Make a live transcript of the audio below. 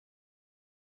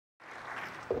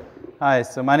Hi,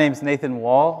 so my name is Nathan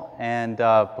Wall, and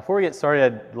before we get started,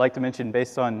 I'd like to mention,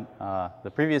 based on the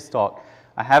previous talk,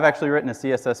 I have actually written a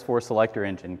CSS4 selector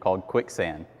engine called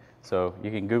Quicksand. So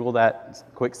you can Google that,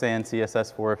 Quicksand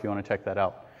CSS4, if you want to check that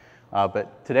out.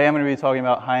 But today I'm going to be talking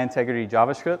about high-integrity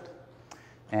JavaScript,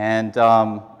 and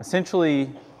essentially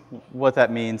what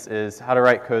that means is how to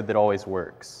write code that always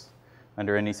works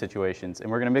under any situations.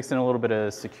 And we're going to mix in a little bit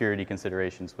of security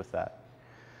considerations with that.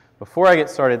 Before I get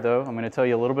started, though, I'm going to tell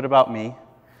you a little bit about me.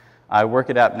 I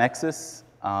work at AppNexus,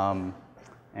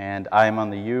 and I am on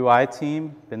the UI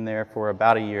team. Been there for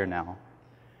about a year now.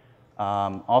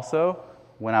 Also,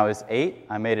 when I was 8,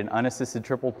 I made an unassisted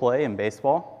triple play in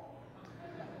baseball.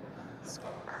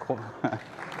 Cool.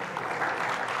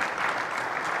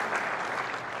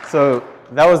 So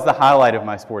that was the highlight of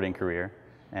my sporting career.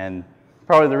 And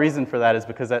probably the reason for that is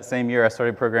because that same year I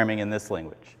started programming in this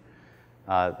language.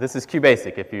 This is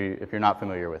QBasic if you're not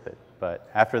familiar with it. But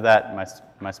after that,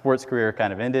 my sports career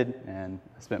kind of ended, and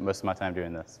I spent most of my time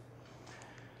doing this.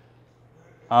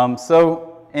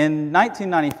 So in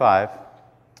 1995,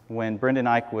 when Brendan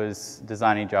Eich was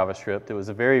designing JavaScript, it was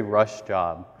a very rushed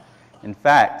job. In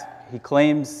fact, he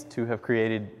claims to have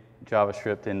created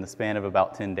JavaScript in the span of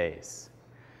about 10 days.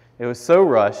 It was so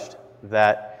rushed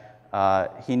that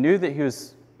he knew that he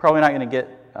was probably not going to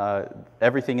get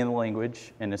everything in the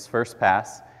language in his first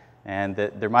pass, and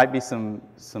that there might be some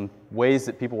ways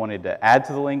that people wanted to add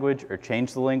to the language or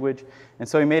change the language, and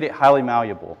so he made it highly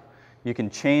malleable. You can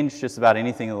change just about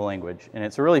anything in the language, and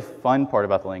it's a really fun part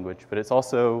about the language, but it's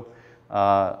also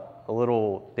a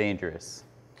little dangerous.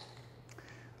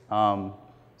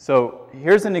 So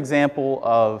here's an example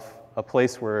of a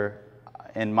place where,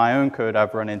 in my own code,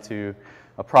 I've run into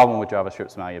a problem with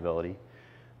JavaScript's malleability.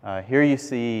 Here you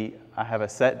see I have a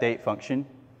setDate function,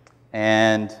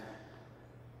 and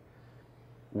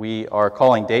we are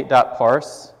calling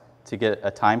date.parse to get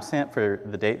a timestamp for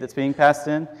the date that's being passed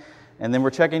in, and then we're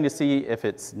checking to see if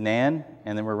it's nan,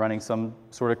 and then we're running some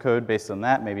sort of code based on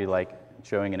that, maybe like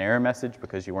showing an error message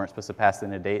because you weren't supposed to pass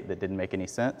in a date that didn't make any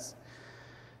sense.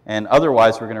 And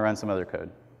otherwise, we're going to run some other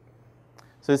code.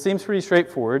 So it seems pretty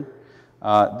straightforward.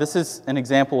 This is an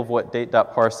example of what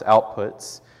date.parse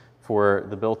outputs for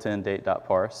the built-in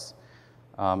date.parse.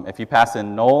 If you pass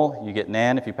in null, you get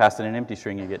nan. If you pass in an empty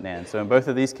string, you get nan. So in both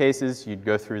of these cases, you'd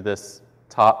go through this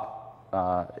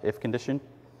top if condition.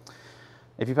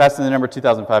 If you pass in the number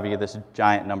 2005, you get this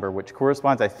giant number, which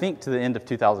corresponds, I think, to the end of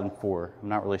 2004. I'm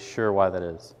not really sure why that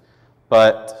is.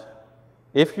 But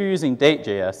if you're using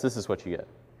date.js, this is what you get.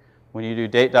 When you do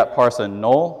date.parse on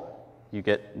null, you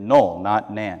get null,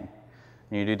 not nan.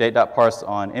 When you do date.parse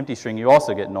on empty string, you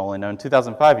also get null, and on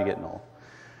 2005, you get null.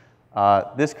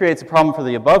 This creates a problem for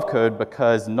the above code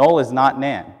because null is not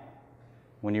nan.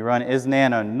 When you run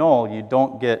isNan on null, you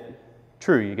don't get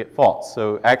true, you get false.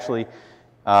 So actually,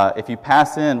 if you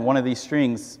pass in one of these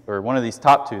strings, or one of these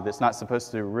top two that's not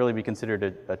supposed to really be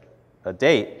considered a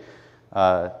date,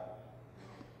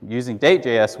 using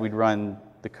date.js, we'd run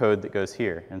the code that goes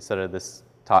here instead of this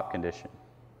top condition.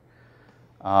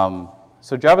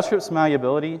 So JavaScript's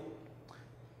malleability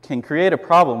can create a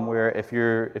problem where if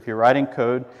you're writing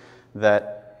code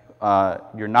that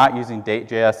you're not using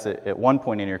date.js at one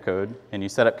point in your code, and you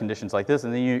set up conditions like this,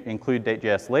 and then you include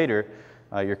date.js later,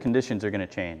 your conditions are going to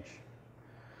change.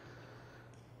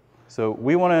 So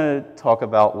we want to talk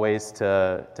about ways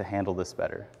to handle this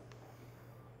better.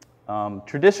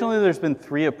 Traditionally, there's been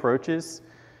 3 approaches,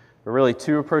 or really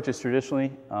 2 approaches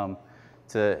traditionally,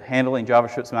 to handling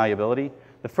JavaScript's malleability.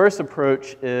 The first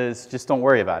approach is just don't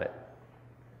worry about it.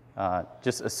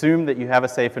 Just assume that you have a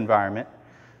safe environment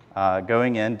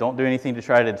going in. Don't do anything to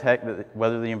try to detect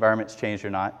whether the environment's changed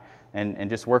or not, and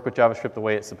just work with JavaScript the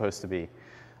way it's supposed to be.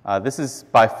 This is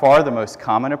by far the most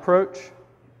common approach,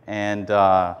 and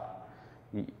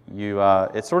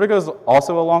it sort of goes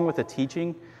also along with the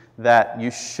teaching that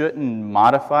you shouldn't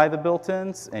modify the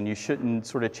built-ins and you shouldn't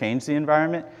sort of change the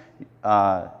environment,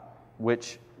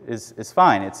 which is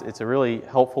fine. It's a really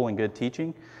helpful and good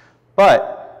teaching.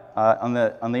 But on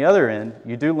the other end,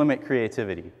 you do limit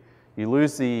creativity. You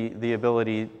lose the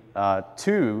ability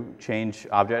to change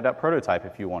object.prototype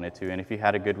if you wanted to, and if you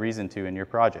had a good reason to in your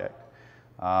project.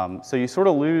 So you sort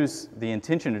of lose the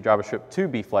intention of JavaScript to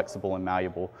be flexible and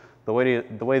malleable the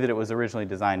way that it was originally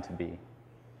designed to be.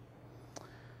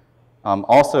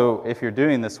 Also, if you're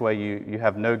doing this way, you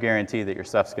have no guarantee that your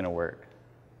stuff's going to work.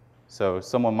 So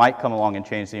someone might come along and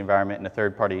change the environment in a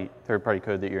third-party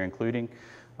code that you're including,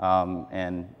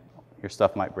 and your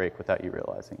stuff might break without you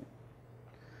realizing it.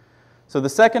 So the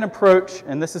second approach,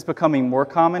 and this is becoming more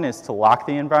common, is to lock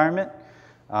the environment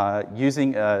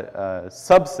using a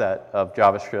subset of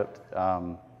JavaScript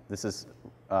This is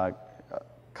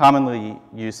commonly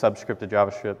used subscript of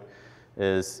JavaScript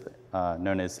is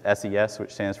known as SES,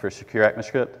 which stands for Secure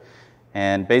ECMAScript.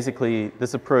 And basically,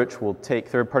 this approach will take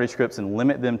third-party scripts and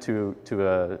limit them to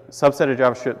a subset of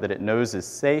JavaScript that it knows is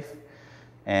safe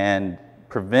and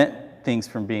prevent things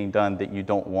from being done that you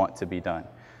don't want to be done.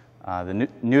 The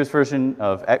newest version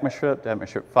of ECMAScript,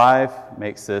 ECMAScript 5,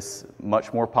 makes this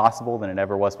much more possible than it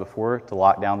ever was before to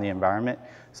lock down the environment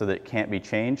so that it can't be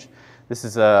changed. This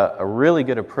is a really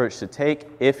good approach to take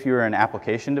if you're an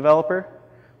application developer.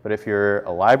 But if you're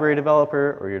a library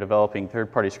developer or you're developing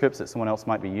third-party scripts that someone else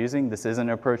might be using, this is an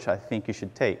approach I think you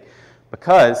should take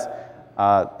because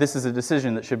this is a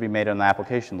decision that should be made on the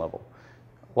application level.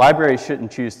 Libraries shouldn't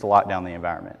choose to lock down the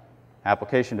environment.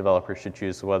 Application developers should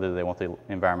choose whether they want the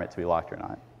environment to be locked or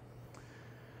not.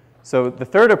 So the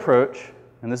third approach,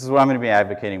 and this is what I'm going to be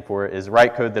advocating for, is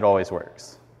write code that always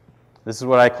works. This is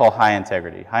what I call high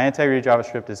integrity. High integrity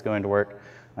JavaScript is going to work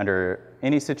under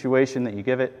any situation that you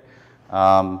give it.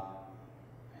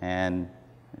 And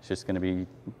it's just going to be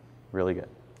really good.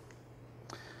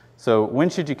 So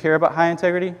when should you care about high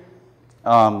integrity?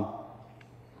 I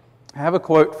have a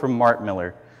quote from Mark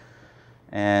Miller,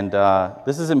 and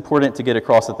this is important to get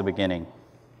across at the beginning.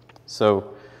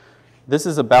 So this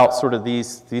is about sort of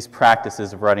these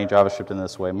practices of writing JavaScript in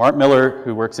this way. Mark Miller,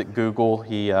 who works at Google,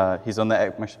 he's on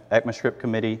the ECMAScript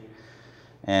committee,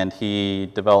 and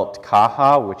he developed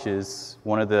Kaha, which is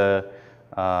one of the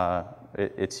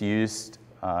it's used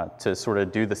to sort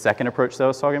of do the second approach that I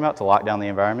was talking about, to lock down the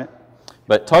environment.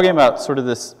 But talking about sort of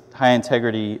this high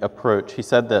integrity approach, he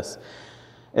said this: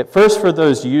 at first, for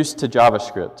those used to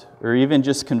JavaScript, or even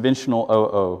just conventional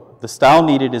OO, the style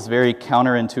needed is very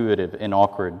counterintuitive and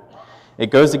awkward. It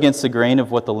goes against the grain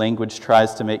of what the language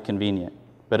tries to make convenient.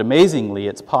 But amazingly,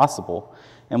 it's possible,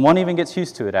 and one even gets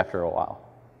used to it after a while.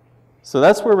 So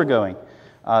that's where we're going.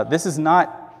 This is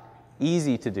not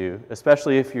easy to do,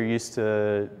 especially if you're used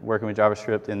to working with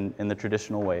JavaScript in the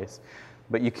traditional ways.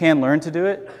 But you can learn to do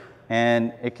it,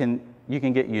 and you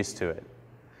can get used to it.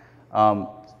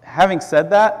 Having said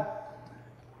that,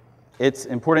 it's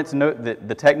important to note that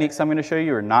the techniques I'm going to show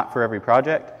you are not for every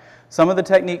project. Some of the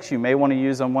techniques you may want to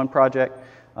use on one project.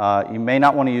 You may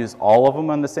not want to use all of them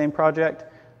on the same project.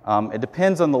 It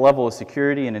depends on the level of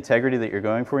security and integrity that you're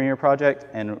going for in your project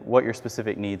and what your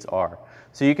specific needs are.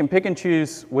 So you can pick and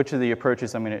choose which of the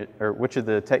approaches which of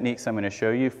the techniques I'm going to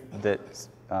show you that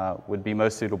would be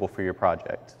most suitable for your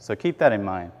project. So keep that in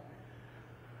mind.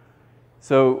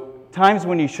 So times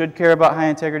when you should care about high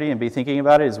integrity and be thinking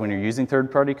about it is when you're using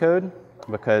third-party code,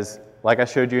 because like I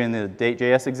showed you in the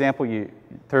date.js example,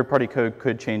 third-party code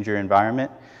could change your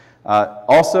environment.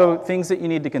 Also, things that you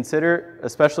need to consider,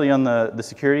 especially on the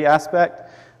security aspect,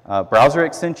 browser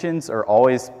extensions are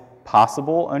always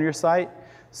possible on your site.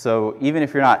 So even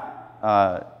if you're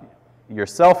not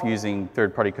yourself using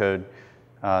third-party code,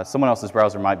 someone else's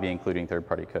browser might be including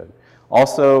third-party code.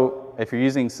 Also, if you're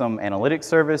using some analytics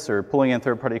service or pulling in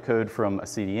third-party code from a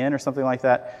CDN or something like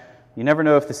that, you never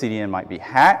know if the CDN might be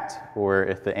hacked or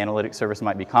if the analytics service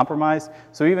might be compromised.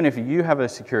 So even if you have a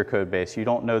secure code base, you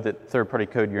don't know that third-party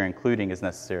code you're including is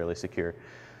necessarily secure.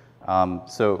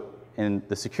 So in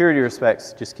the security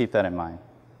respects, just keep that in mind.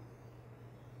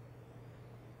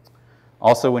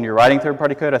 Also, when you're writing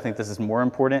third-party code, I think this is more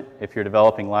important if you're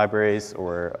developing libraries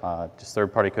or just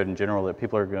third-party code in general that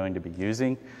people are going to be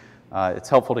using. It's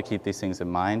helpful to keep these things in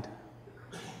mind.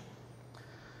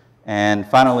 And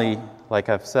finally, like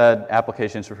I've said,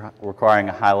 applications requiring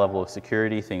a high level of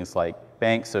security, things like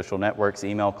banks, social networks,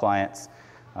 email clients,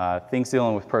 things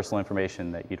dealing with personal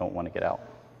information that you don't want to get out.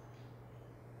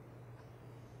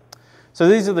 So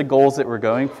these are the goals that we're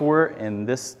going for in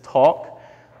this talk.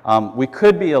 We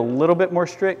could be a little bit more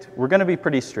strict. We're going to be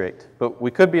pretty strict, but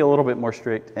we could be a little bit more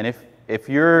strict. And if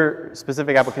your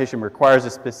specific application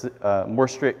requires a more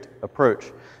strict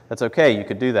approach, that's okay, you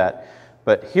could do that.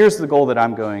 But here's the goal that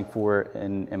I'm going for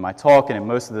in my talk and in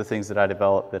most of the things that I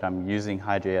develop that I'm using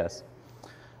HIJS.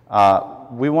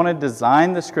 We want to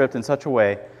design the script in such a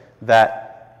way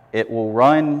that it will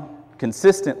run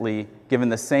consistently given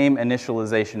the same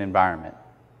initialization environment.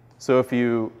 So if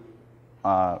you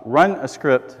run a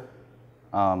script,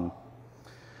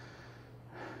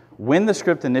 when the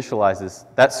script initializes,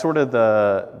 that's sort of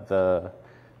the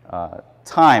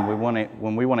time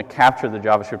when we want to capture the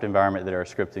JavaScript environment that our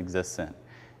script exists in.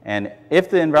 And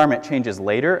if the environment changes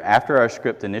later, after our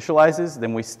script initializes,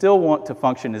 then we still want to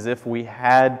function as if we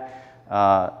had,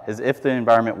 as if the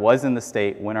environment was in the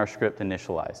state when our script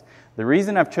initialized. The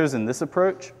reason I've chosen this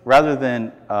approach, rather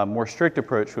than a more strict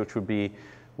approach, which would be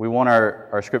we want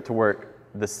our script to work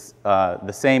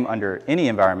the same under any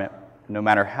environment, no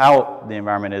matter how the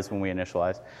environment is when we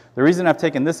initialize. The reason I've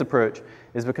taken this approach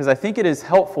is because I think it is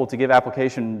helpful to give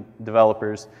application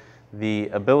developers the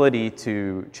ability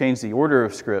to change the order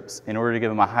of scripts in order to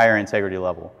give them a higher integrity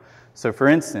level. So for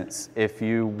instance, if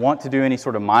you want to do any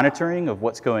sort of monitoring of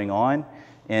what's going on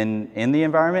in the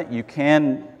environment,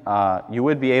 you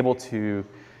would be able to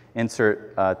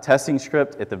insert a testing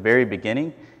script at the very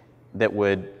beginning that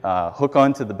would hook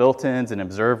onto the built-ins and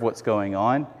observe what's going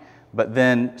on. But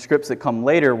then scripts that come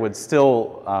later would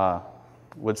still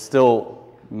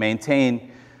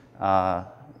maintain the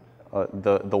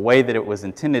way that it was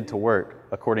intended to work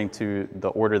according to the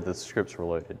order the scripts were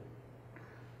loaded.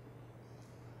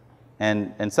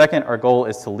 And second, our goal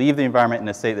is to leave the environment in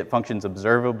a state that functions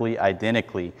observably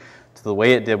identically to the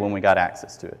way it did when we got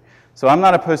access to it. So I'm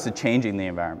not opposed to changing the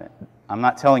environment. I'm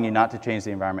not telling you not to change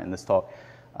the environment in this talk.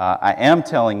 I am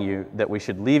telling you that we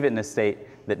should leave it in a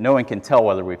state that no one can tell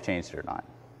whether we've changed it or not.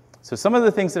 So some of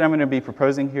the things that I'm going to be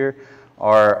proposing here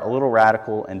are a little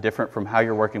radical and different from how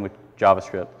you're working with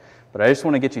JavaScript. But I just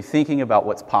want to get you thinking about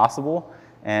what's possible.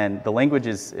 And the language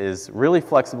is really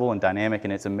flexible and dynamic,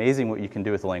 and it's amazing what you can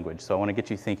do with the language. So I want to get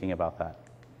you thinking about that.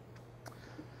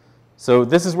 So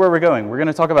this is where we're going. We're going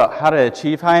to talk about how to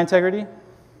achieve high integrity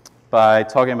by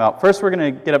talking about, first we're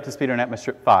going to get up to speed on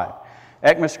ECMAScript 5.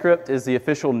 ECMAScript is the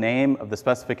official name of the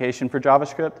specification for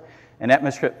JavaScript, and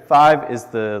ECMAScript 5 is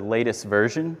the latest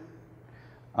version.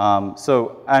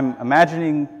 So I'm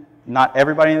imagining not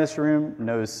everybody in this room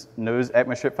knows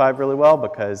ECMAScript 5 really well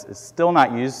because it's still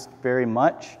not used very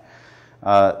much.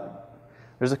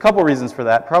 There's a couple reasons for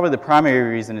that. Probably the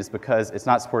primary reason is because it's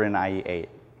not supported in IE 8.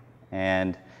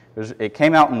 And it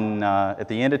came out at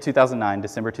the end of 2009,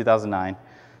 December 2009.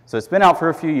 So it's been out for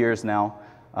a few years now.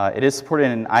 It is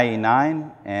supported in IE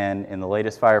 9 and in the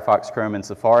latest Firefox, Chrome, and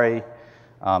Safari.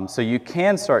 So you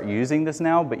can start using this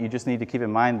now, but you just need to keep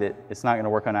in mind that it's not going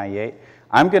to work on IE 8.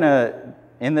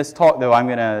 In this talk, though, I'm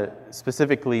going to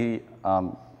specifically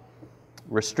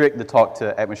restrict the talk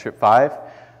to ECMAScript 5.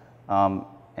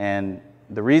 And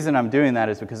the reason I'm doing that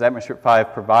is because ECMAScript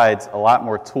 5 provides a lot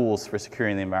more tools for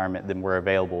securing the environment than were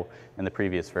available in the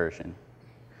previous version.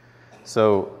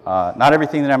 So not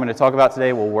everything that I'm going to talk about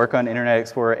today will work on Internet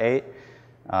Explorer 8.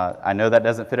 I know that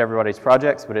doesn't fit everybody's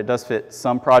projects, but it does fit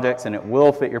some projects, and it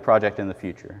will fit your project in the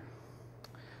future.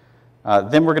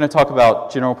 Then we're going to talk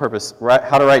about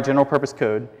how to write general purpose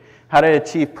code, how to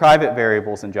achieve private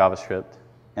variables in JavaScript,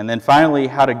 and then finally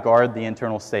how to guard the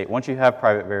internal state. Once you have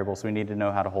private variables, we need to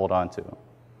know how to hold on to them.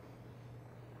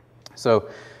 So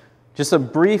just a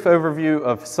brief overview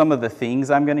of some of the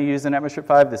things I'm going to use in ECMAScript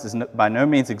 5. This is by no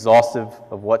means exhaustive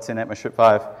of what's in ECMAScript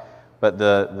 5, but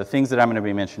the things that I'm going to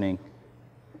be mentioning,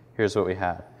 here's what we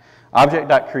have.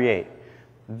 Object.create.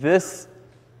 This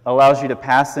allows you to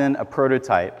pass in a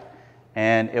prototype,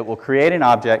 and it will create an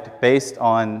object based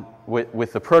on,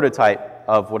 with the prototype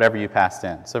of whatever you passed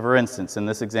in. So for instance, in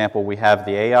this example, we have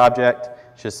the A object,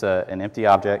 it's just an empty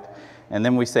object, and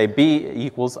then we say B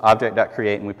equals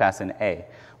object.create, and we pass in A.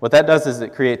 What that does is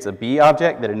it creates a B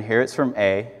object that inherits from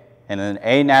A, and then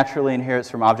A naturally inherits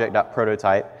from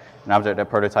object.prototype, and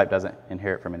object.prototype doesn't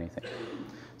inherit from anything.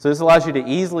 So this allows you to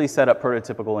easily set up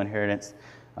prototypical inheritance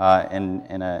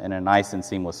in a nice and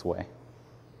seamless way.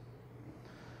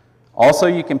 Also,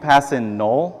 you can pass in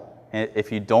null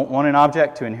if you don't want an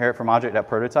object to inherit from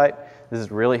object.prototype. This is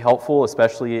really helpful,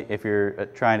 especially if you're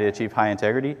trying to achieve high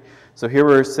integrity. So here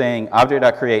we're saying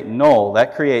object.create null.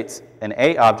 That creates an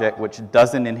A object which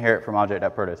doesn't inherit from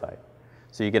object.prototype.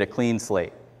 So you get a clean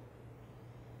slate.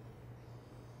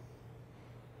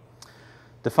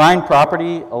 Define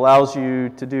property allows you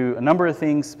to do a number of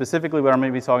things. Specifically, what I'm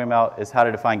going to be talking about is how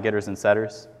to define getters and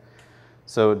setters.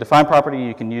 So define property,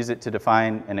 you can use it to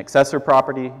define an accessor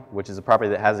property, which is a property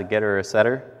that has a getter or a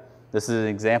setter. This is an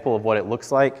example of what it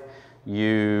looks like.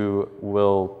 You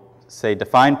will say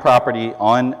define property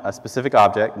on a specific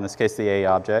object, in this case the A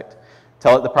object,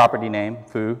 tell it the property name,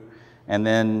 foo, and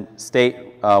then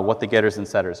state what the getters and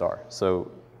setters are.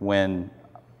 So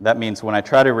that means when I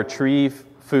try to retrieve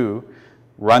foo,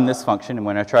 run this function, and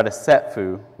when I try to set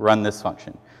foo, run this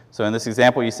function. So in this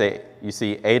example, you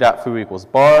see a.foo equals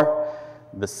bar.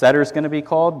 The setter is going to be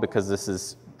called because this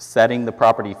is setting the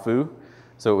property foo.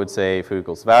 So it would say foo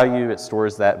equals value. It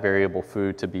stores that variable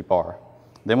foo to be bar.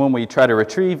 Then when we try to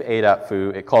retrieve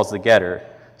a.foo, it calls the getter.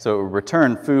 So it would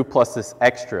return foo plus this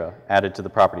extra added to the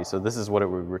property. So this is what it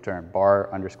would return,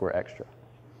 bar underscore extra.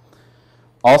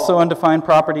 Also undefined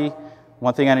property,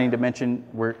 one thing I need to mention,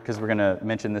 because we're going to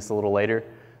mention this a little later,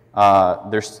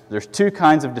 there's two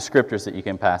kinds of descriptors that you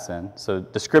can pass in. So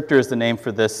descriptor is the name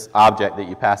for this object that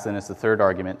you pass in as the third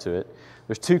argument to it.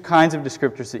 There's two kinds of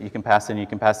descriptors that you can pass in. You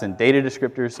can pass in data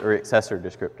descriptors or accessor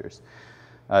descriptors.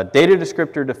 Data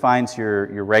descriptor defines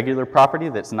your regular property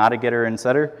that's not a getter and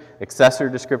setter.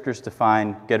 Accessor descriptors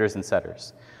define getters and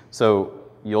setters. So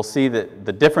you'll see that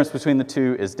the difference between the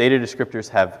two is data descriptors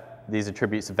have these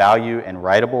attributes value and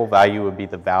writable. Value would be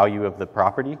the value of the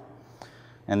property.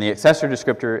 And the accessor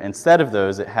descriptor, instead of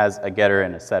those, it has a getter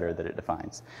and a setter that it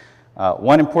defines.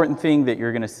 One important thing that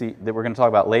you're going to see, that we're going to talk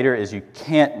about later, is you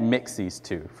can't mix these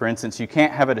two. For instance, you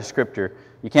can't have a descriptor.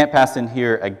 You can't pass in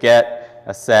here a get,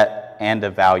 a set, and a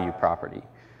value property.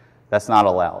 That's not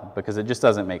allowed because it just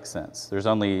doesn't make sense. There's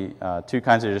only two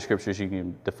kinds of descriptors you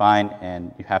can define,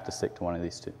 and you have to stick to one of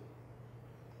these two.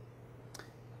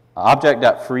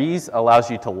 Object.freeze allows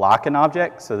you to lock an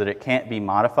object so that it can't be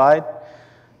modified.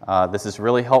 This is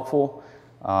really helpful,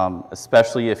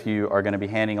 especially if you are going to be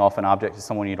handing off an object to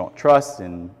someone you don't trust,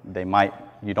 and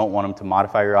you don't want them to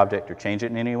modify your object or change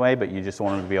it in any way, but you just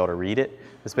want them to be able to read it.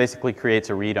 This basically creates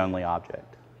a read-only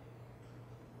object.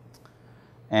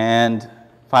 And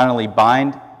finally,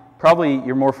 bind. Probably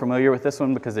you're more familiar with this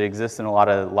one because it exists in a lot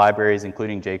of libraries,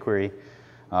 including jQuery,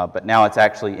 but now it's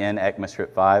actually in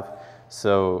ECMAScript 5.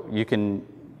 So you can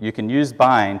use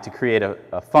bind to create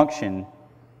a function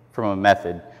from a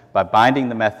method by binding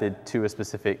the method to a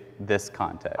specific this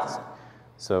context.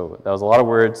 So that was a lot of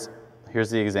words. Here's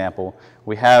the example.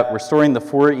 We're storing the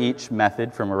for each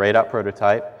method from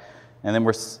array.prototype, and then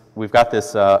we've got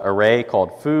this array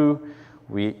called foo,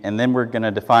 and then we're going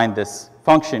to define this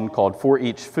function called for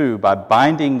each foo by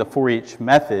binding the for each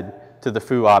method to the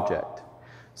foo object.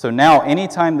 So now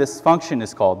anytime this function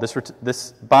is called,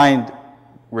 this bind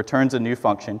returns a new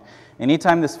function.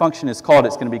 Anytime this function is called,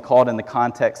 it's going to be called in the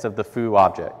context of the foo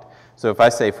object. So if I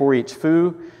say for each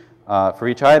foo, for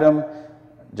each item,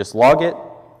 just log it,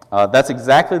 that's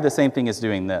exactly the same thing as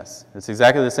doing this. It's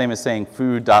exactly the same as saying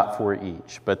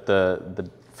foo.forEach, but the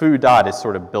foo dot is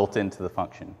sort of built into the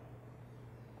function.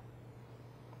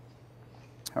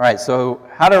 All right, so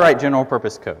how to write general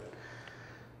purpose code.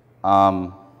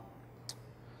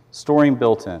 Storing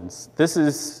built-ins. This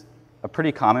is a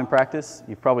pretty common practice.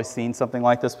 You've probably seen something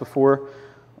like this before.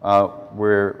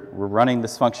 We're running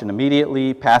this function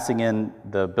immediately, passing in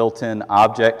the built-in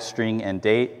object, string, and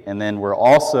date, and then we're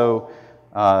also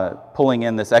pulling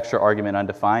in this extra argument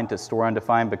undefined to store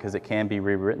undefined because it can be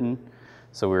rewritten.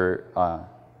 So we're,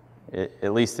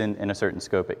 at least in a certain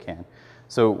scope it can.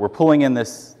 So we're pulling in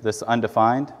this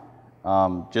undefined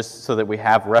just so that we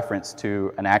have reference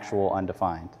to an actual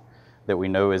undefined that we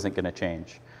know isn't going to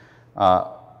change.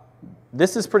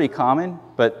 This is pretty common,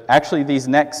 but actually these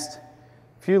next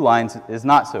few lines is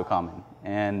not so common,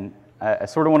 and I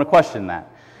sort of want to question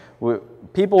that.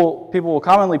 People will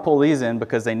commonly pull these in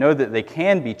because they know that they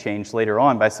can be changed later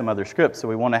on by some other script, so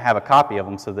we want to have a copy of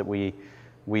them so that we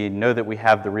know that we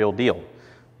have the real deal.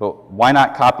 But why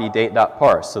not copy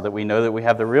date.parse so that we know that we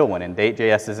have the real one and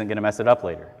date.js isn't going to mess it up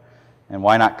later? And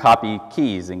why not copy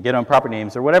keys and get on property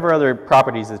names or whatever other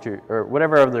properties or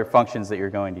whatever other functions that you're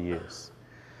going to use?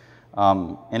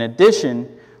 In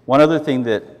addition, one other thing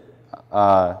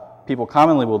that people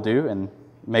commonly will do, and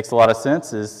makes a lot of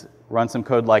sense, is run some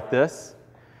code like this.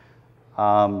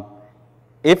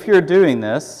 If you're doing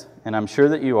this, and I'm sure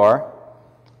that you are,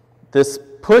 this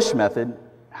push method,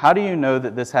 how do you know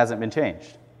that this hasn't been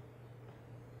changed?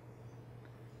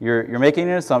 You're making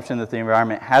an assumption that the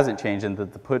environment hasn't changed and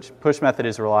that the push method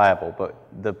is reliable, but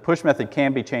the push method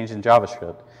can be changed in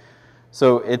JavaScript.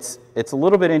 So it's a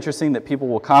little bit interesting that people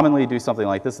will commonly do something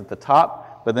like this at the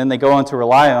top, but then they go on to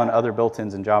rely on other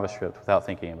built-ins in JavaScript without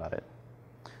thinking about it.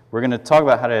 We're going to talk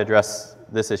about how to address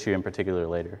this issue in particular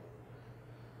later.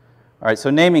 All right,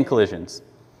 so naming collisions.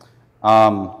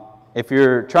 If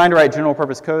you're trying to write general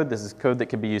purpose code, this is code that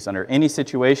can be used under any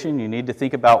situation. You need to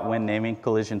think about when naming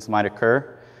collisions might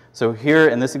occur. So here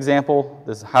in this example,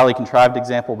 this is a highly contrived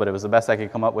example, but it was the best I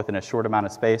could come up with in a short amount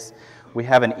of space. We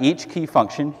have an each key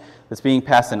function that's being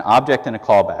passed an object and a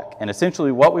callback. And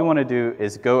essentially what we want to do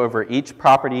is go over each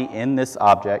property in this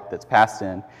object that's passed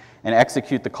in and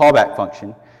execute the callback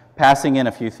function, passing in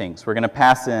a few things. We're going to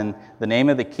pass in the name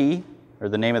of the key, or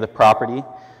the name of the property,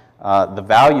 the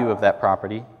value of that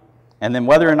property, and then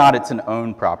whether or not it's an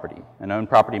owned property. An owned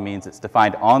property means it's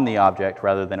defined on the object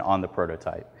rather than on the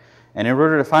prototype. And in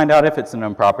order to find out if it's an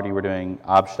owned property, we're doing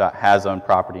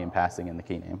obj.hasOwnedProperty and passing in the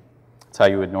key name. That's how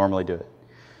you would normally do it.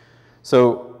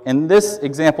 So in this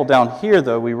example down here,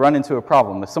 though, we run into a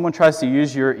problem. If someone tries to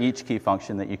use your each key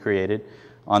function that you created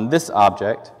on this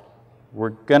object,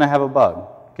 we're going to have a bug.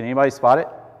 Can anybody spot it?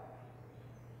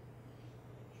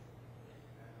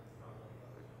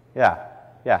 Yeah,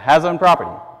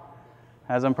 hasOwnedProperty.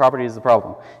 Has-on property is the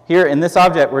problem. Here in this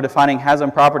object, we're defining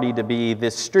has-on property to be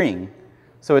this string.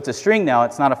 So it's a string now,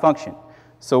 it's not a function.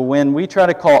 So when we try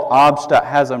to call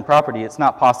obj.has-on property, it's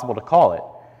not possible to call it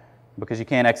because you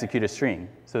can't execute a string.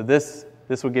 So this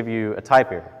will give you a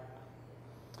type error.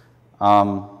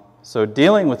 So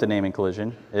dealing with the naming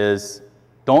collision is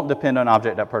don't depend on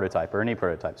object.prototype or any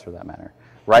prototypes for that matter.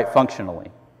 Write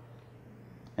functionally.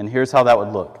 And here's how that would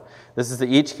look. This is the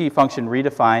each key function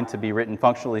redefined to be written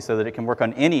functionally so that it can work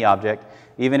on any object,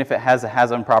 even if it has a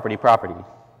has-on property.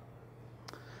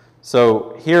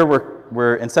 So here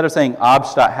we're instead of saying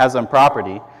obj.has-on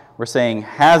property, we're saying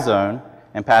has-on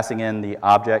and passing in the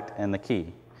object and the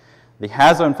key. The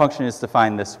has-on function is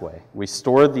defined this way. We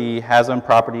store the has-on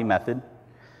property method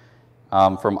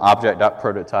from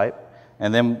object.prototype,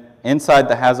 and then inside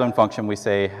the has-on function we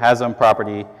say has-on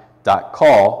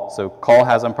property.call, so call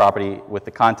has-on property with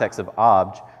the context of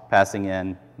obj passing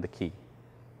in the key.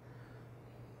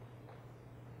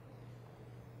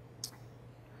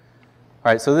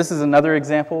 All right, so this is another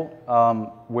example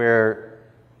where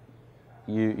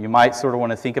you might sort of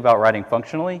want to think about writing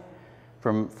functionally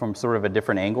from sort of a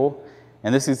different angle.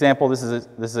 In this example, this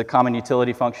is a common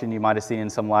utility function you might have seen in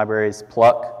some libraries,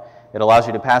 pluck. It allows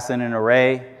you to pass in an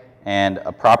array and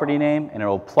a property name, and it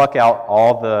will pluck out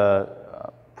all the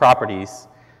properties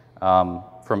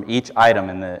from each item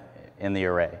in the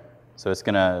array. So it's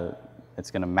gonna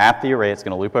map the array, it's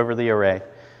gonna loop over the array,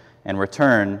 and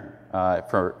return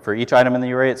for each item in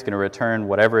the array, it's gonna return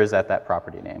whatever is at that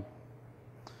property name.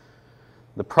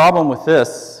 The problem with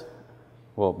this,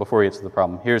 well, before we get to the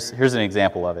problem, here's an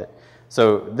example of it.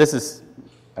 So this is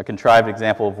a contrived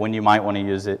example of when you might want to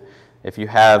use it. If you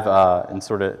have, and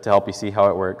sort of to help you see how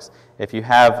it works, if you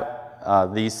have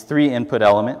these 3 input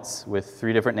elements with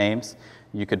 3 different names,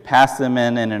 you could pass them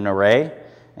in an array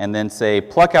and then say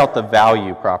pluck out the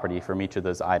value property from each of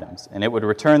those items. And it would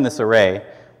return this array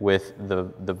with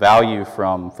the value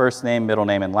from first name, middle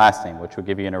name, and last name, which would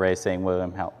give you an array saying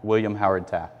William Howard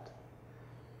Taft.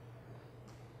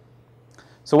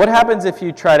 So what happens if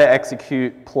you try to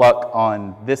execute pluck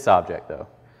on this object, though?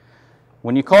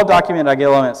 When you call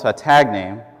document.getElements a tag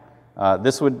name,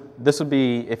 this would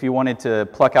be if you wanted to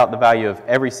pluck out the value of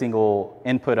every single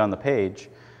input on the page,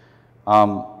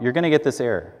 you're going to get this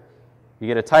error. You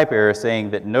get a type error saying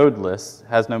that nodelist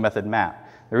has no method map.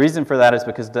 The reason for that is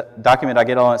because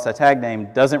document.getElements a tag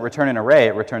name doesn't return an array,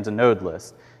 it returns a node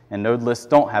list, and node lists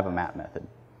don't have a map method.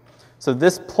 So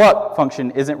this pluck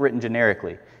function isn't written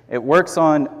generically. It works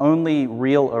on only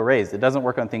real arrays. It doesn't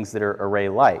work on things that are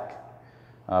array-like.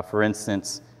 For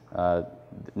instance,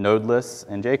 node lists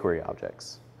and jQuery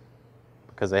objects,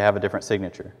 because they have a different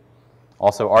signature.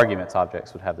 Also, arguments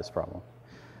objects would have this problem.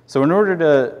 So in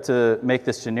order to make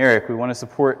this generic, we want to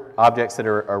support objects that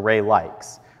are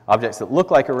array-likes, objects that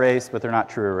look like arrays, but they're not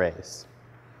true arrays.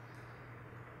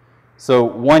 So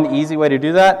one easy way to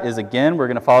do that is, again, we're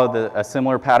going to follow a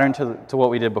similar pattern to what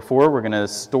we did before. We're going to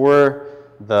store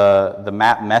the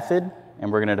map method,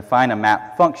 and we're going to define a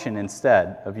map function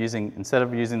instead of using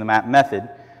the map method,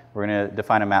 we're going to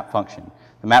define a map function.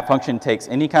 The map function takes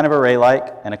any kind of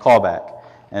array-like and a callback,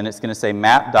 and it's going to say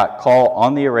map.call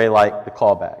on the array-like the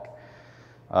callback.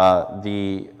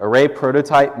 The array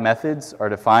prototype methods are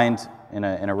defined in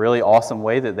a really awesome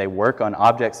way that they work on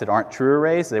objects that aren't true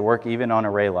arrays. They work even on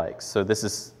array-likes. So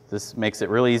this makes it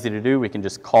really easy to do. We can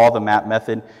just call the map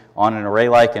method on an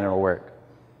array-like and it'll work.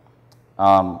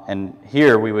 And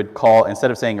here we would call,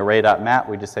 instead of saying array.map,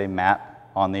 we just say map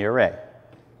on the array.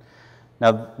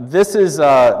 Now this is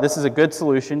a good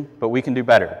solution, but we can do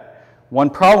better. One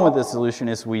problem with this solution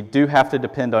is we do have to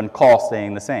depend on call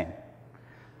staying the same.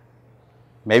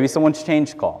 Maybe someone's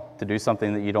changed call to do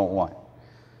something that you don't want.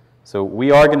 So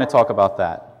we are going to talk about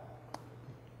that.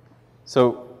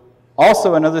 So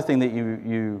also another thing that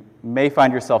you may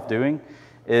find yourself doing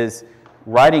is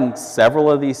writing several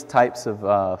of these types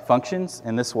of functions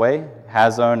in this way,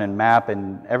 has-on and map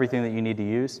and everything that you need to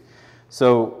use.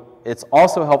 So it's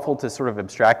also helpful to sort of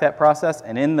abstract that process,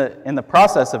 and in the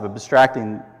process of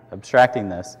abstracting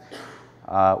this,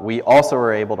 we also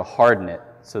are able to harden it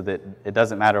so that it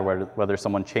doesn't matter whether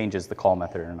someone changes the call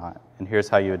method or not. And here's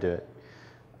how you would do it.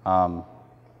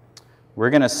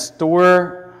 We're going to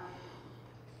store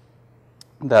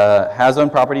the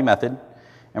has-on property method,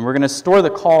 and we're going to store the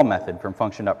call method from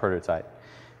function.prototype.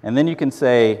 And then you can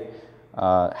say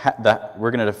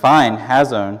we're going to define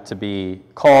has-on to be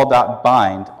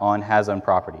call.bind on has-on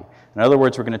property. In other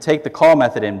words, we're going to take the call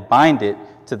method and bind it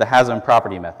to the has-on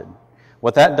property method.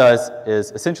 What that does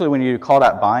is essentially when you do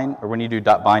call.bind, or when you do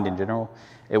 .bind in general,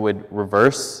 it would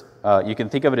reverse you can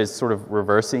think of it as sort of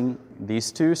reversing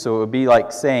these two. So it would be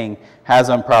like saying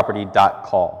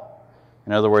hasOwnProperty.call.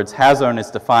 In other words, hasOwn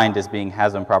is defined as being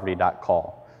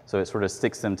hasOwnProperty.call. So it sort of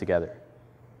sticks them together.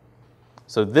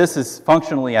 So this is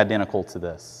functionally identical to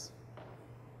this.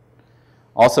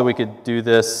 Also, we could do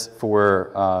this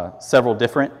for several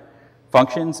different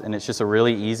functions, and it's just a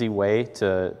really easy way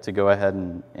to go ahead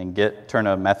and turn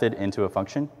a method into a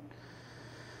function.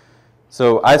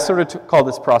 So I sort of call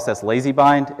this process lazy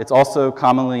bind. It's also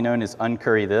commonly known as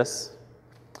uncurry this.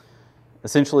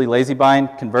 Essentially, lazy bind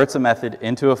converts a method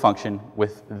into a function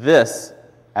with this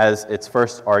as its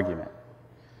first argument.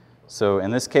 So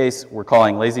in this case, we're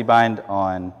calling lazy bind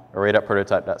on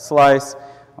array.prototype.slice,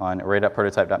 on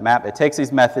array.prototype.map. It takes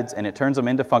these methods and it turns them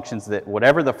into functions that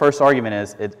whatever the first argument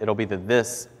is, it'll be the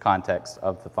this context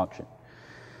of the function.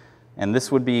 And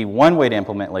this would be one way to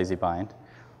implement lazy bind.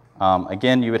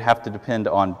 Again, you would have to depend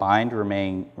on bind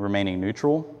remaining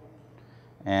neutral,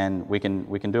 and we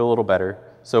can do a little better.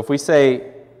 So if we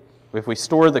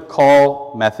store the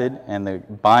call method and the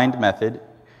bind method,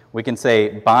 we can say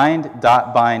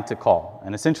bind.bind to call.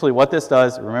 And essentially what this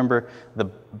does, remember, the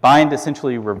bind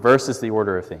essentially reverses the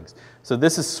order of things. So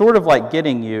this is sort of like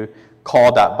getting you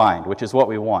call.bind, which is what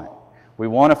we want. We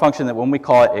want a function that when we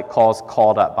call it, it calls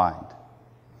call.bind.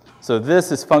 So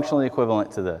this is functionally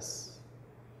equivalent to this.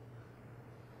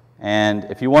 And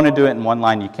if you want to do it in one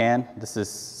line, you can. This is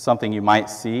something you might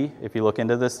see if you look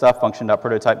into this stuff,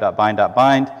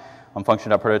 function.prototype.bind.bind on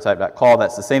function.prototype.call.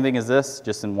 That's the same thing as this,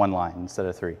 just in one line instead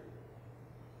of 3.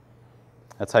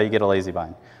 That's how you get a lazy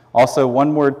bind. Also,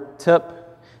 one more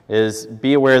tip is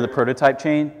be aware of the prototype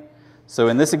chain. So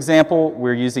in this example,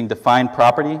 we're using defined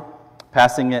property,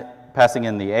 passing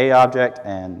in the A object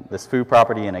and this foo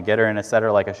property and a getter and a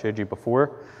setter like I showed you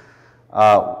before.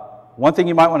 One thing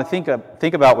you might want to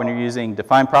think about when you're using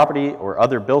defined property or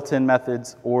other built-in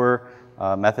methods or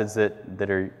methods that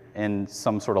are in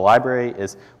some sort of library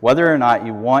is whether or not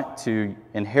you want to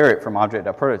inherit from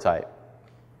object.prototype.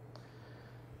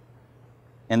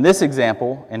 In this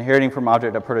example, inheriting from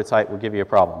object.prototype will give you a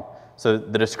problem. So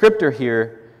the descriptor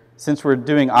here, since we're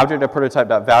doing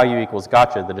object.prototype.value equals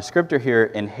gotcha, the descriptor here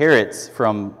inherits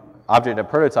from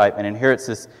object.prototype and inherits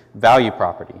this value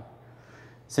property.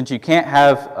 Since you can't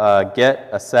have a get,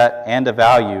 a set, and a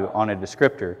value on a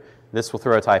descriptor, this will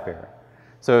throw a type error.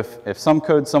 So if some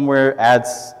code somewhere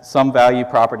adds some value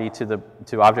property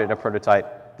to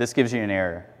object.prototype, this gives you an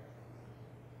error.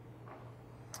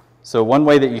 So one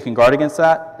way that you can guard against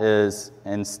that is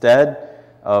instead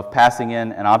of passing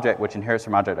in an object which inherits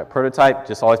from object.prototype,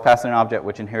 just always pass in an object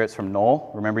which inherits from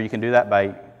null. Remember, you can do that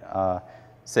by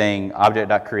saying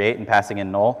object.create and passing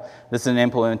in null. This is an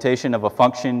implementation of a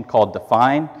function called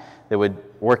define that would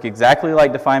work exactly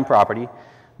like define property,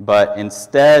 but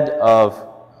instead of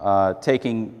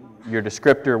taking your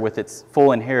descriptor with its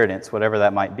full inheritance, whatever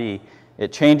that might be,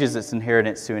 it changes its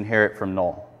inheritance to inherit from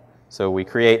null. So we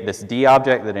create this D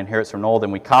object that inherits from null,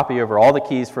 then we copy over all the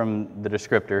keys from the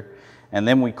descriptor, and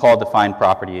then we call define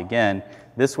property again.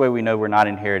 This way we know we're not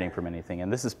inheriting from anything,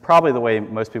 and this is probably the way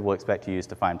most people expect to use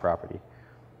define property.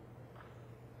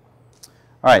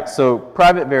 All right, so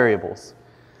private variables.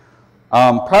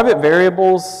 Private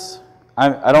variables,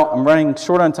 I'm running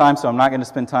short on time, so I'm not going to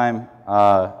spend time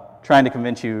trying to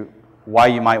convince you why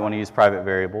you might want to use private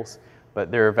variables,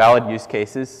 but there are valid use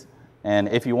cases, and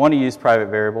if you want to use private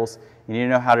variables, you need to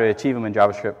know how to achieve them in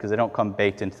JavaScript because they don't come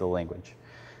baked into the language.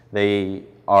 They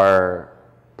are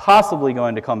possibly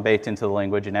going to come baked into the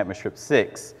language in ECMAScript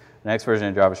 6, the next version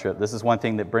of JavaScript. This is one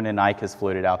thing that Brendan Ike has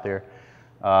floated out there,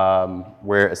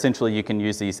 where essentially you can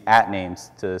use these @names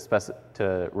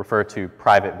to refer to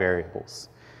private variables.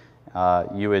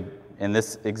 In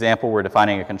this example, we're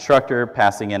defining a constructor,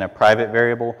 passing in a private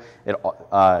variable.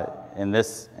 In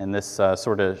this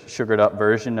sort of sugared up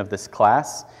version of this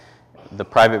class, the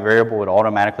private variable would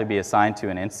automatically be assigned to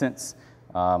an instance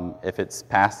if it's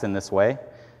passed in this way,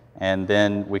 and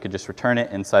then we could just return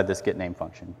it inside this getName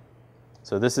function.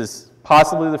 So this is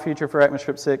possibly the future for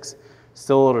ECMAScript 6.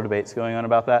 Still a little debates going on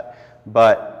about that,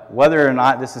 but whether or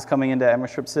not this is coming into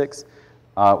ECMAScript 6,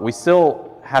 we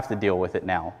still have to deal with it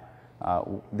now.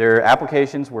 There are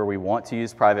applications where we want to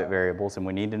use private variables and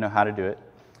we need to know how to do it.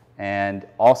 And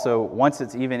also, once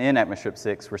it's even in ECMAScript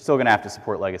 6, we're still going to have to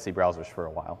support legacy browsers for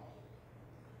a while.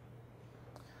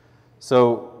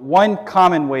 So one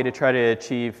common way to try to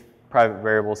achieve private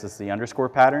variables is the underscore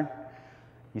pattern.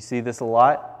 You see this a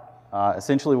lot.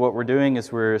 Essentially what we're doing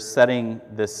is we're setting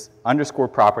this underscore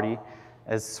property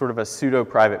as sort of a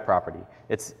pseudo-private property.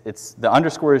 The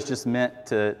underscore is just meant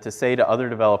to say to other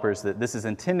developers that this is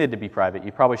intended to be private.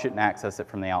 You probably shouldn't access it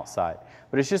from the outside.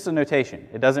 But it's just a notation.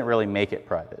 It doesn't really make it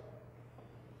private.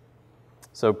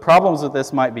 So problems with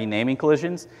this might be naming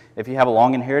collisions. If you have a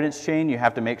long inheritance chain, you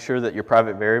have to make sure that your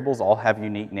private variables all have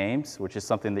unique names, which is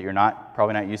something that you're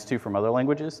probably not used to from other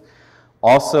languages.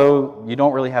 Also, you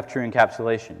don't really have true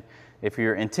encapsulation. If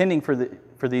you're intending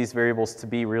for these variables to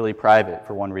be really private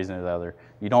for one reason or the other,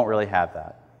 you don't really have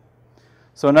that.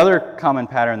 So another common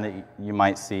pattern that you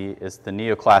might see is the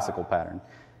neoclassical pattern.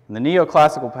 And the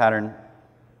neoclassical pattern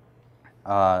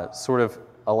sort of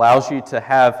allows you to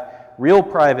have real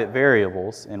private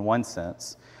variables in one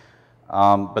sense,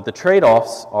 but the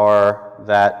trade-offs are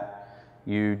that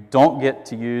you don't get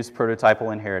to use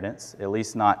prototypal inheritance, at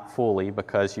least not fully,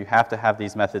 because you have to have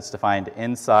these methods defined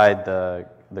inside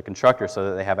the constructor so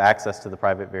that they have access to the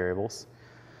private variables.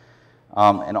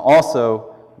 And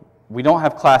also, we don't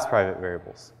have class private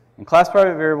variables. And class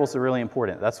private variables are really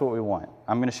important. That's what we want.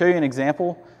 I'm going to show you an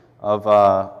example of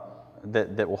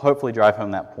that will hopefully drive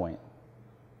home that point.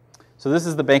 So this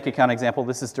is the bank account example.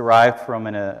 This is derived from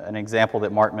an example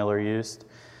that Mark Miller used.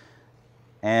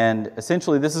 And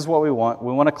essentially, this is what we want.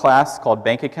 We want a class called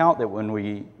bank account that when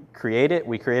we create it,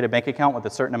 we create a bank account with a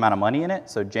certain amount of money in it.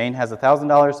 So Jane has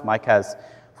 $1,000, Mike has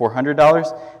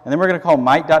 $400. And then we're going to call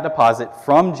Mike.deposit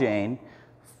from Jane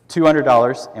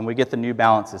 $200, and we get the new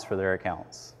balances for their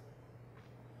accounts.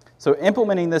 So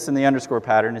implementing this in the underscore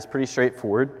pattern is pretty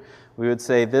straightforward. We would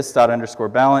say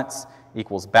this._balance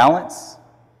equals balance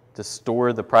to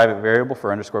store the private variable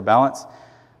for underscore balance.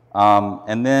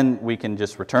 And then we can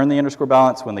just return the underscore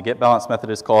balance when the getBalance method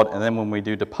is called. And then when we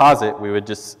do deposit, we would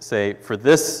just say for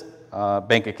this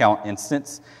bank account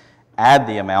instance, add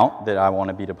the amount that I want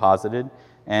to be deposited.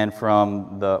 And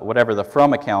from whatever the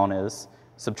from account is,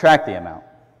 subtract the amount.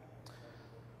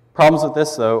 Problems with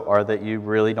this, though, are that you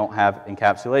really don't have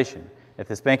encapsulation. If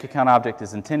this bank account object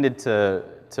is intended to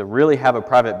really have a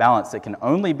private balance that can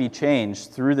only be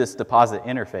changed through this deposit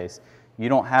interface, you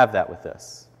don't have that with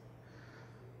this.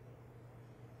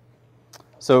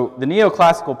 So the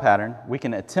neoclassical pattern, we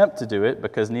can attempt to do it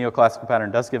because neoclassical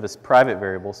pattern does give us private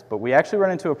variables, but we actually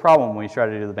run into a problem when we try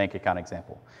to do the bank account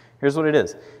example. Here's what it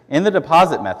is. In the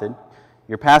deposit method,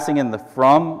 you're passing in the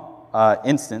from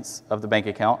instance of the bank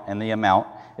account and the amount.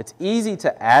 It's easy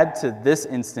to add to this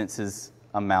instance's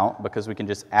amount because we can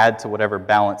just add to whatever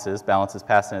balance is. Balance is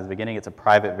passed in at the beginning. It's a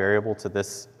private variable to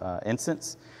this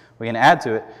instance. We can add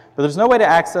to it, but there's no way to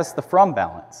access the from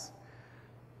balance.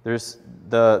 There's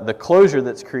the closure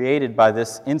that's created by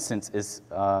this instance is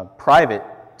private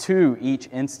to each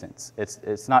instance.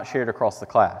 It's not shared across the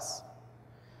class.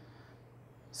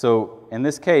 So in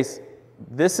this case,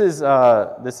 this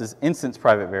is instance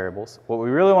private variables. What we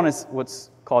really want is what's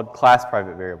called class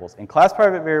private variables. And class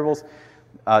private variables,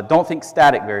 don't think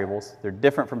static variables. They're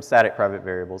different from static private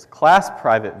variables. Class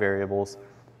private variables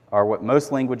are what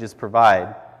most languages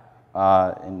provide.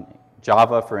 In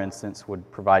Java, for instance,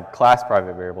 would provide class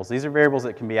private variables. These are variables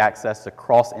that can be accessed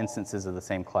across instances of the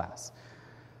same class.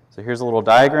 So here's a little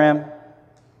diagram.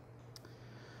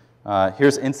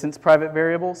 Here's instance private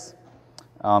variables.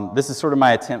 This is sort of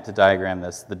my attempt to diagram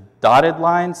this. The dotted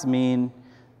lines mean,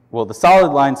 well, the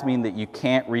solid lines mean that you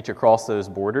can't reach across those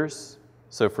borders.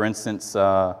 So for instance,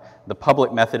 the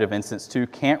public method of instance 2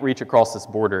 can't reach across this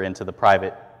border into the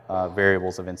private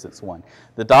variables of instance 1.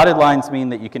 The dotted lines mean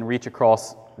that you can reach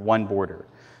across one border.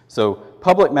 So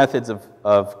public methods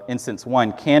of instance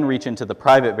 1 can reach into the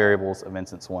private variables of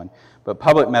instance 1, but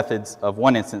public methods of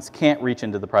one instance can't reach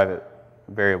into the private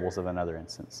variables of another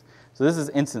instance. So this is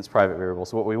instance private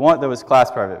variables. What we want, though, is class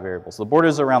private variables. The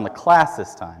borders are around the class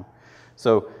this time.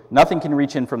 So nothing can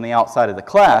reach in from the outside of the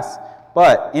class,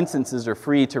 but instances are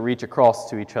free to reach across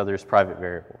to each other's private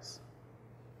variables.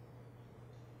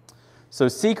 So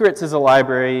secrets is a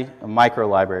library, a micro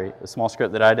library, a small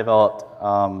script that I developed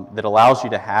that allows you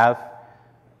to have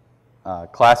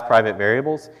class private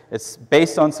variables. It's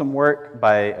based on some work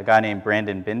by a guy named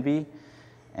Brandon Benvey,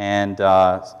 and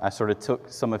I sort of took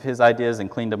some of his ideas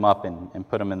and cleaned them up and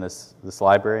put them in this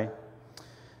library.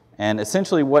 And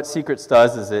essentially what secrets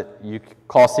does is that you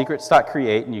call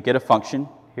secrets.create and you get a function.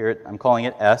 Here I'm calling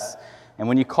it S. And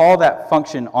when you call that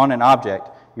function on an object,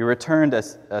 you return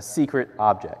a secret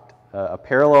object, a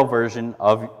parallel version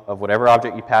of whatever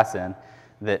object you pass in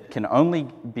that can only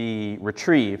be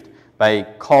retrieved by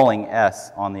calling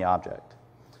S on the object.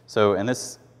 So in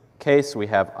this case, we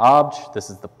have obj. This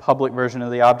is the public version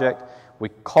of the object. We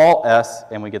call S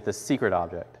and we get this secret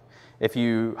object. If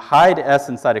you hide S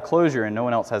inside a closure and no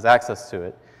one else has access to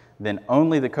it, then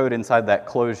only the code inside that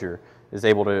closure is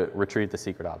able to retrieve the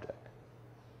secret object.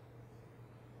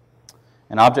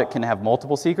 An object can have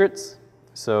multiple secrets.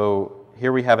 So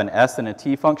here we have an S and a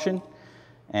T function,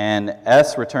 and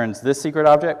S returns this secret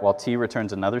object while T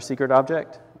returns another secret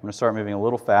object. I'm going to start moving a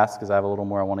little fast because I have a little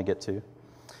more I want to get to.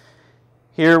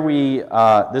 Here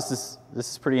this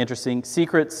is pretty interesting.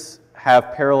 Secrets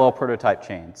have parallel prototype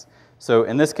chains. So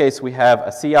in this case, we have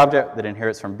a C object that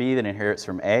inherits from B that inherits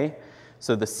from A.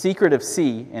 So the secret of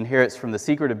C inherits from the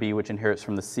secret of B, which inherits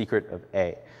from the secret of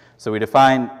A. So we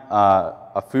define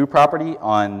a foo property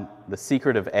on the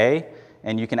secret of A,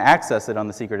 and you can access it on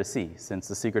the secret of C, since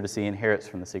the secret of C inherits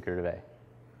from the secret of A.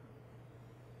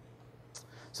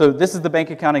 So this is the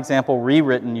bank account example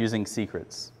rewritten using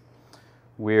secrets.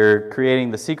 We're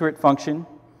creating the secret function.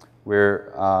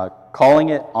 We're calling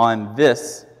it on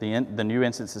this, the new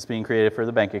instance that's being created for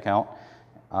the bank account,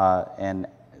 and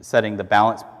setting the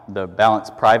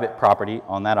balance private property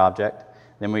on that object.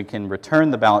 Then we can return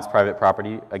the balance private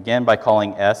property, again by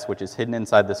calling S, which is hidden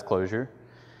inside this closure.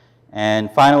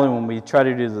 And finally, when we try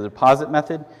to do the deposit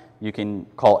method, you can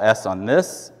call S on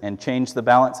this and change the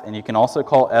balance, and you can also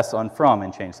call S on from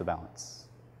and change the balance.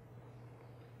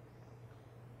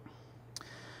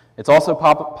 It's also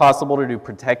possible to do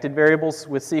protected variables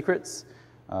with secrets,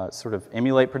 sort of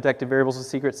emulate protected variables with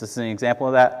secrets. This is an example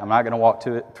of that. I'm not going to walk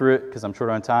through it because I'm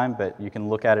short on time, but you can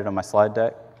look at it on my slide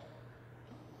deck.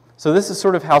 So this is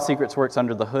sort of how secrets works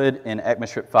under the hood in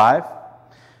ECMAScript 5.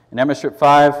 In ECMAScript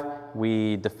 5,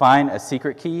 we define a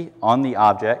secret key on the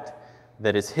object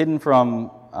that is hidden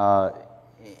from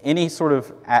any sort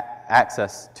of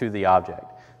access to the object.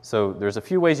 So there's a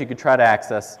few ways you could try to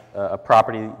access a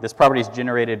property. This property is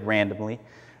generated randomly.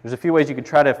 There's a few ways you could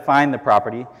try to find the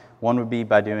property. One would be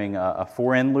by doing a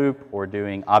for-in loop or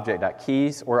doing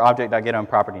object.keys or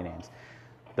object.getOnPropertyNames.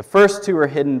 The first two are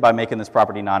hidden by making this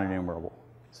property non-enumerable.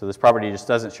 So this property just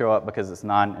doesn't show up because it's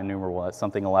non-enumerable. That's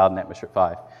something allowed in ECMAScript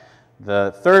 5.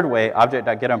 The third way,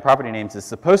 object.getOnPropertyNames, is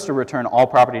supposed to return all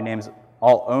property names,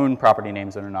 all own property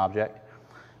names in an object.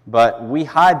 But we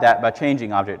hide that by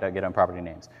changing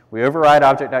object.getOnPropertyNames. We override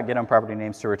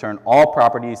object.getOnPropertyNames to return all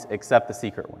properties except the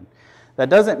secret one. That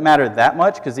doesn't matter that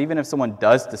much because even if someone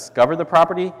does discover the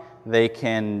property, they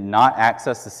can not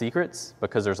access the secrets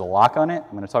because there's a lock on it.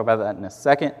 I'm going to talk about that in a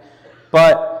second.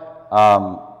 But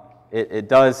it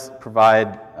does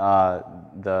provide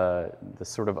the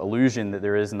sort of illusion that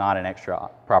there is not an extra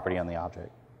property on the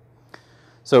object.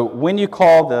 So when you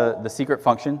call the secret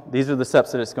function, these are the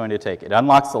steps that it's going to take. It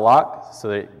unlocks the lock so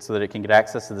that it can get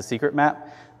access to the secret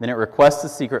map. Then it requests the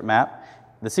secret map.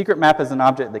 The secret map is an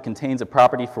object that contains a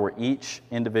property for each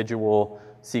individual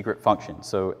secret function.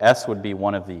 So S would be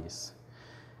one of these.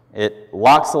 It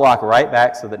locks the lock right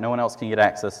back so that no one else can get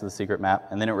access to the secret map,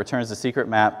 and then it returns the secret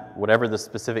map, whatever the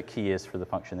specific key is for the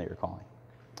function that you're calling.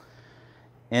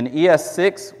 In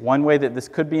ES6, one way that this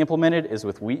could be implemented is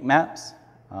with weak maps.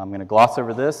 I'm going to gloss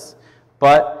over this,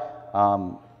 but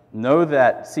know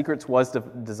that secrets was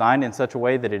designed in such a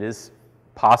way that it is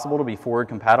possible to be forward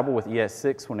compatible with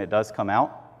ES6 when it does come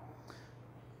out.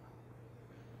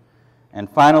 And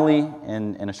finally,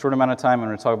 in a short amount of time, I'm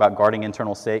going to talk about guarding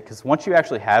internal state, because once you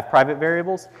actually have private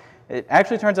variables, it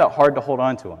actually turns out hard to hold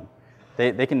on to them.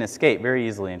 They can escape very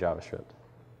easily in JavaScript.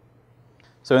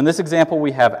 So in this example,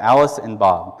 we have Alice and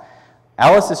Bob.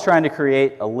 Alice is trying to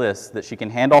create a list that she can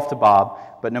hand off to Bob,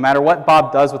 but no matter what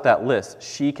Bob does with that list,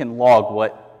 she can log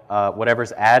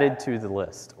whatever's added to the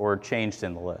list or changed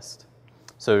in the list.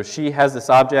 So she has this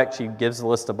object, she gives the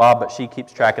list to Bob, but she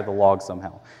keeps track of the log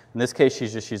somehow. In this case,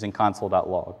 she's just using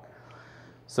console.log.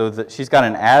 So she's got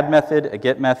an add method, a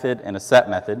get method, and a set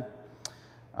method.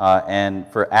 And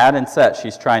for add and set,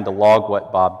 she's trying to log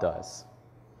what Bob does.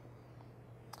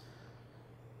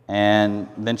 And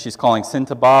then she's calling send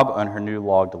to Bob on her new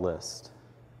logged list.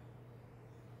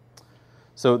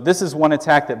 So this is one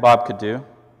attack that Bob could do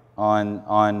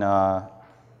on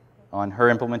her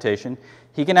implementation.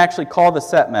 He can actually call the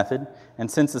set method,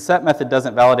 and since the set method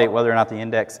doesn't validate whether or not the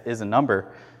index is a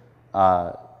number,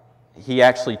 he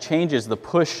actually changes the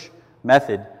push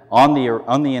method on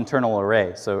the internal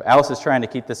array. So Alice is trying to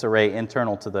keep this array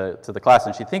internal to the class,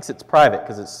 and she thinks it's private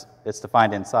because it's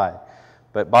defined inside.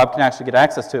 But Bob can actually get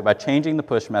access to it by changing the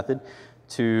push method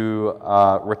to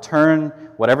return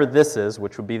whatever this is,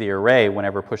 which would be the array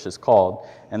whenever push is called,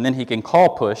 and then he can call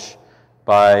push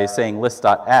by saying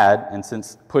list.add, and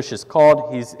since push is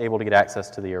called, he's able to get access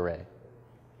to the array.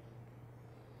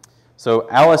 So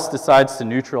Alice decides to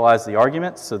neutralize the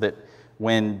arguments so that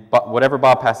when whatever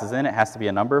Bob passes in, it has to be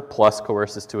a number plus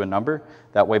coerces to a number.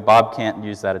 That way Bob can't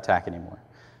use that attack anymore.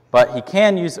 But he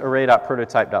can use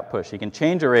array.prototype.push. He can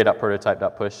change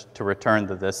array.prototype.push to return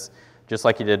this, just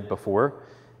like he did before.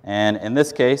 And in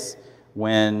this case,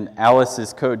 when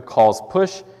Alice's code calls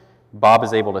push, Bob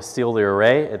is able to steal the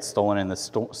array. It's stolen in the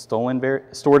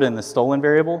stored in the stolen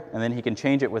variable, and then he can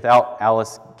change it without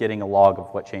Alice getting a log of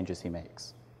what changes he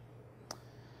makes.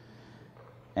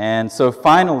 And so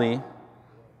finally,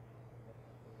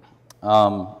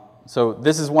 so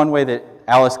this is one way that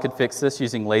Alice could fix this,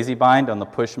 using lazy bind on the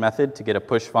push method to get a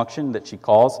push function that she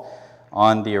calls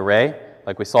on the array.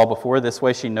 Like we saw before, this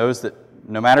way she knows that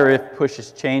no matter if push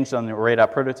is changed on the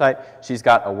array.prototype, she's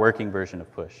got a working version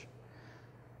of push.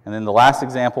 And then the last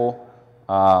example,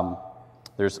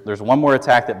 there's one more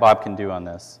attack that Bob can do on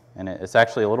this, and it's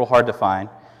actually a little hard to find,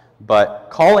 but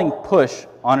calling push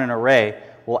on an array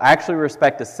will actually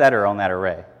respect a setter on that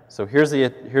array. So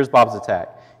here's Bob's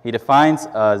attack. He defines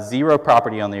a 0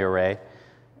 property on the array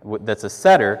that's a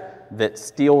setter that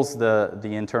steals the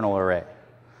internal array.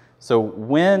 So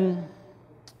when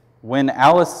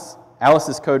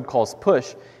Alice's code calls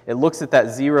push, it looks at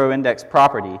that 0 index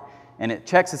property and it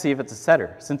checks to see if it's a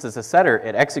setter. Since it's a setter,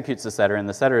 it executes the setter, and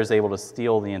the setter is able to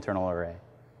steal the internal array.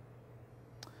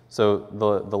 So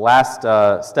the last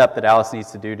step that Alice needs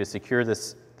to do to secure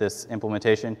this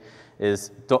implementation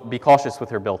is be cautious with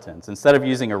her built-ins. Instead of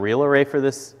using a real array for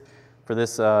this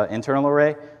internal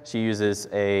array, she uses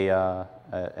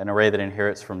an array that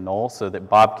inherits from null so that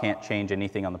Bob can't change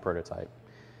anything on the prototype.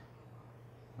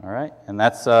 All right, and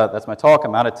that's my talk.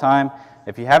 I'm out of time.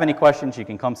 If you have any questions, you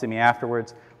can come see me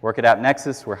afterwards. Work at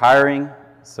AppNexus. We're hiring,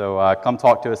 so come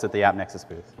talk to us at the AppNexus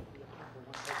booth.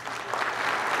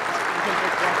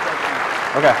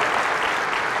 Okay.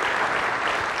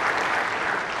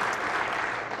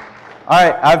 All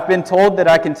right, I've been told that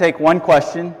I can take one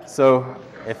question, so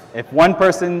if one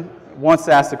person wants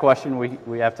to ask a question,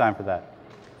 we have time for that.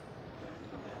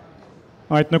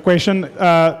 All right, no question.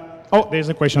 Oh, there's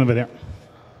a question over there.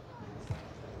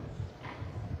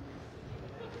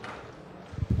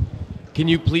 Can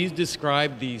you please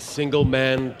describe the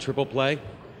single-man triple play?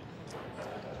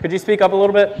 Could you speak up a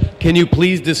little bit? Can you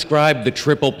please describe the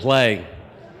triple play?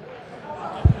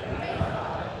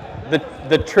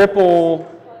 The triple...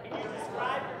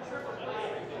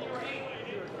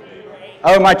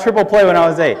 Oh, my triple play when I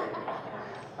was 8.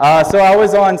 So I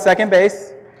was on second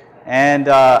base, and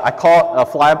I caught a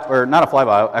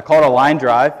I caught a line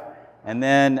drive, and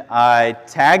then I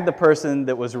tagged the person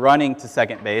that was running to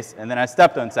second base, and then I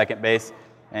stepped on second base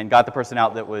and got the person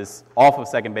out that was off of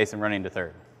second base and running to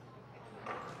third.